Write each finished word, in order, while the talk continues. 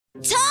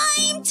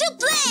Time to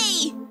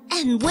play!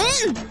 And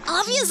win,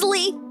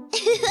 obviously!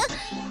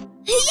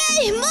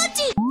 Yay,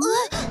 Monty!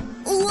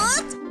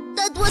 What?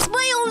 That was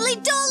my only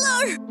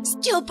 $1!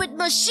 Stupid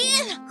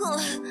machine!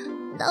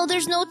 Now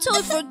there's no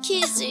toy for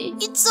Kissy.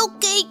 It's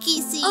okay,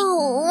 Kissy.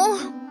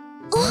 Oh,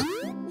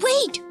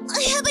 wait!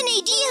 I have an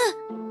idea!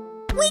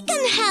 We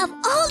can have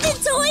all the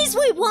toys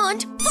we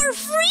want for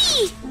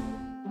free!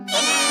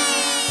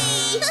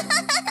 Yay!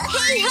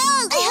 Hey,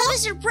 Hug! I have a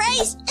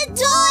surprise! A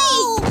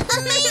toy!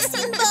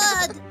 Amazing,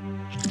 bud!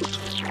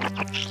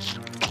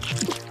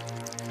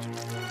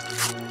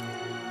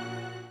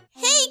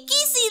 Hey,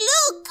 Kissy,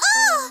 look!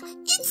 Oh,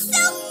 it's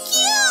so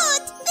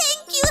cute!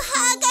 Thank you,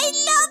 Hug! I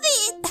love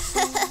it!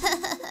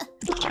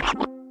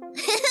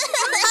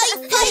 High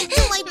five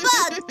to my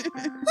butt!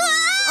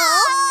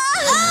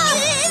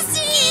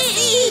 Kissy!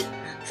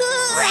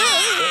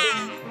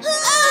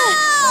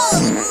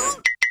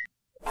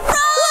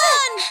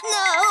 Run!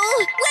 No!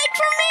 Wait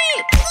for me!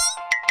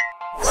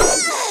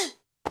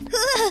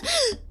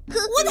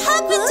 What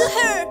happened to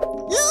her?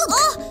 Look!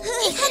 Oh,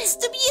 it has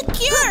to be a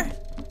cure!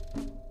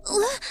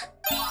 Oh,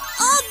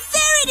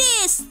 there it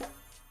is!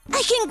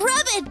 I can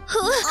grab it!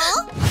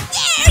 Oh,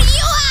 there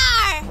you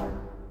are!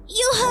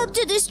 You have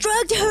to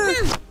distract her!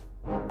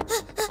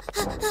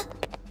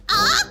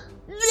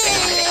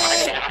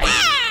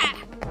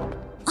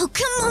 Oh,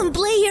 come on,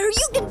 player!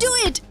 You can do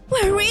it!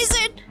 Where is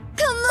it?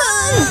 Come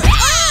on!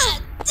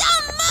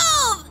 Don't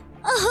move!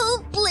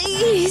 Oh,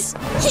 please!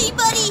 Hey,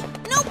 buddy!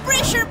 No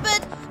pressure,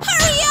 but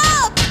hurry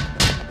up!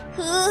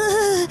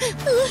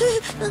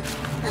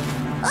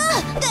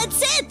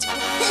 That's it!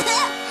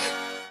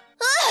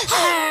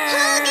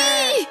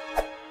 Huggy!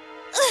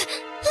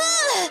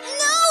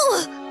 No!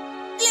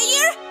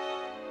 Player?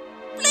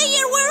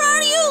 Player, where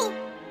are you?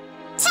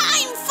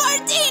 Time for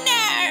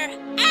dinner!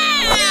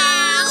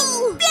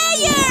 No!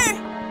 Player!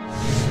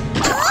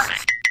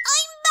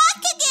 I'm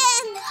back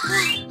again!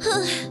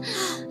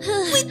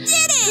 We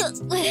did it!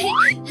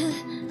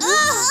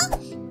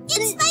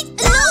 It's my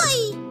toy!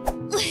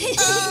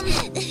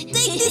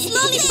 Take this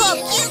lollipop,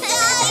 you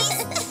guys!